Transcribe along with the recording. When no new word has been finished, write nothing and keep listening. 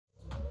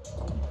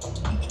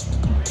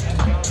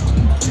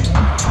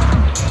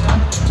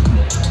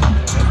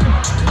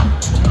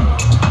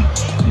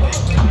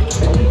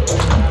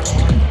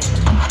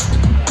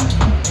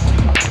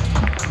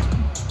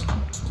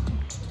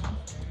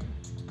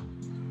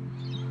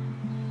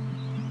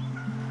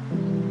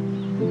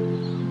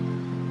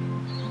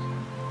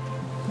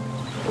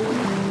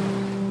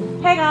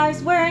Hey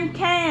guys, we're in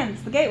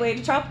Cairns, the gateway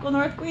to tropical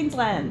North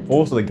Queensland.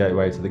 Also the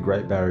gateway to the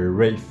Great Barrier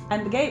Reef.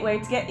 And the gateway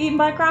to get eaten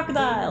by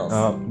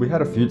crocodiles. We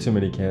had a few too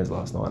many cans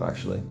last night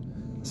actually.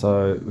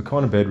 So we're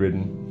kind of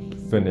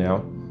bedridden for now.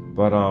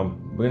 But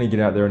we're going to get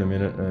out there in a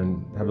minute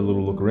and have a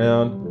little look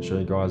around and show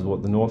you guys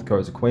what the north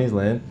coast of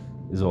Queensland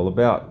is all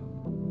about.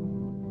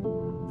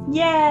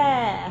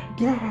 Yeah!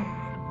 Yeah!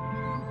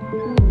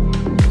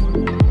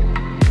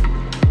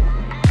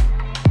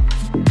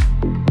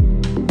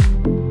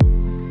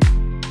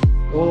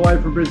 All the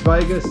way from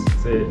Brisbane, Vegas.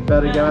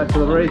 About to go out to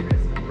the reef.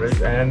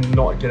 And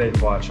not get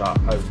eaten by a shark,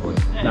 hopefully.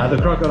 No,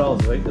 the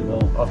crocodiles have eaten them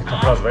all. Oh, the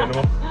crocodiles have eaten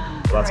them all?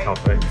 Well, that's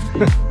comforting.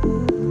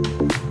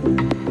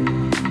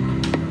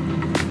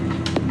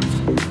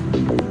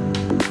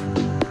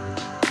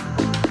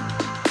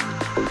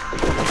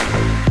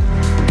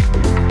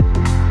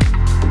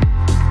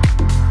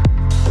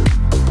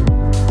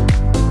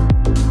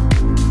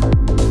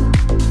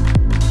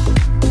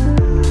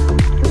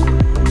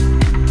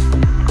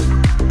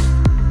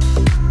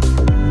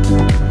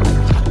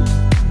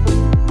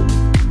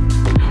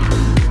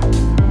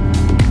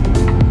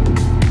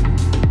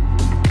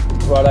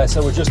 Righto,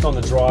 so we're just on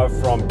the drive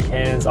from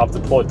Cairns up to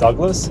Port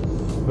Douglas.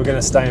 We're going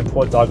to stay in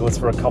Port Douglas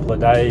for a couple of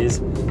days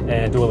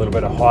and do a little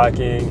bit of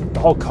hiking.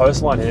 The whole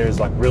coastline here is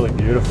like really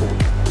beautiful.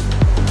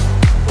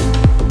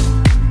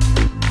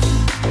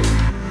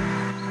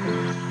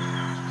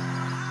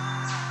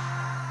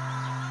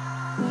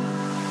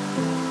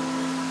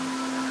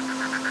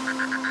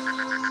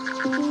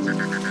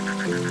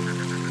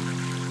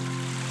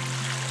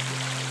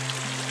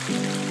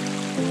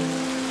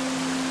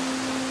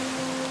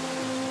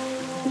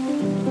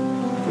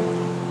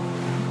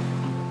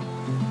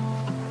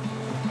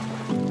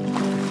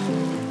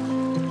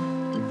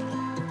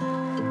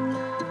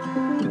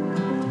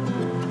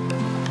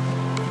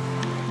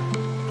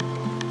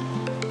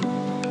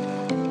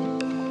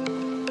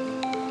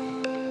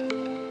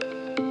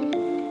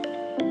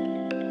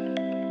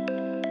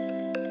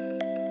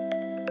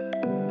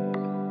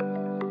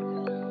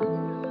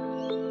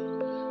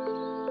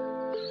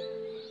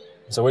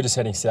 So we're just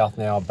heading south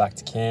now back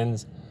to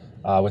Cairns.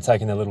 We're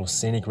taking a little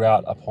scenic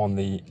route up on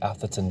the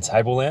Atherton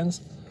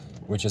Tablelands,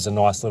 which is a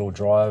nice little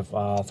drive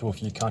through a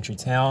few country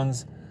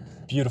towns.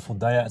 Beautiful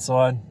day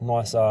outside,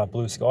 nice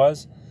blue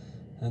skies.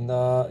 And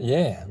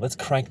yeah, let's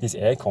crank this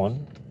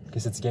aircon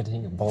because it's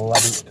getting bloody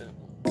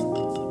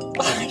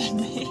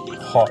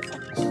hot.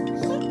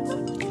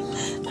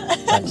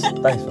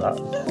 Thanks for that.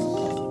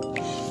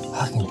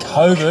 Fucking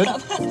COVID.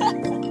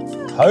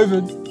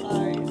 COVID.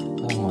 Sorry.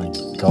 Oh my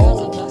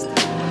God.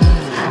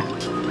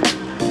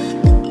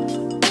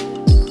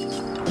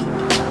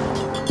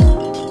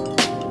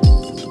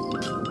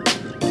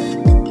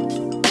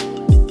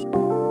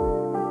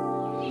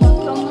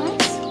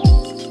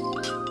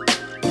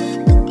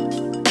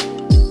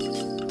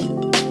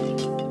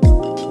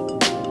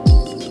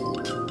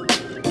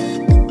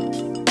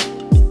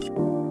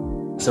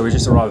 So we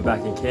just arrived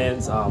back in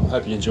Cairns.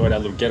 Hope you enjoyed our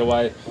little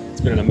getaway. It's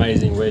been an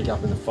amazing week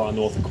up in the far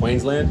north of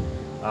Queensland.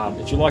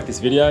 If you like this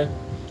video,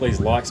 please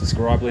like,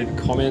 subscribe, leave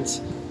a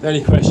comment. The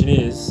only question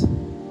is,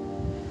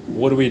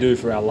 what do we do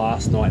for our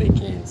last night in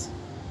Cairns?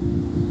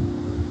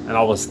 And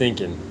I was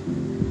thinking,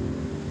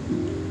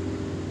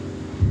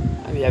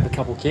 maybe have a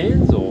couple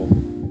cans or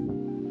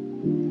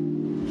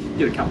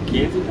get a couple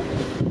cans in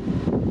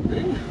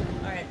there. Yeah.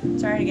 Alright,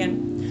 try it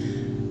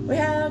again. We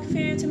had a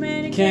few too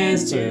many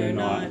cans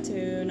tonight.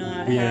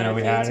 Yeah,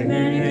 we had too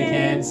many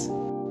cans.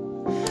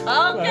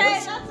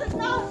 Okay, that's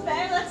enough,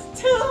 babe. That's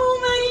too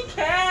many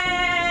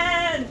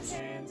cans.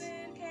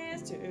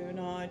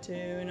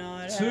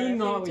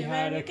 Tonight we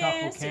had a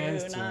couple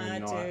cans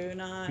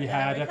tonight. We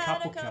had a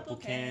couple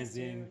cans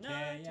in.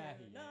 Yeah.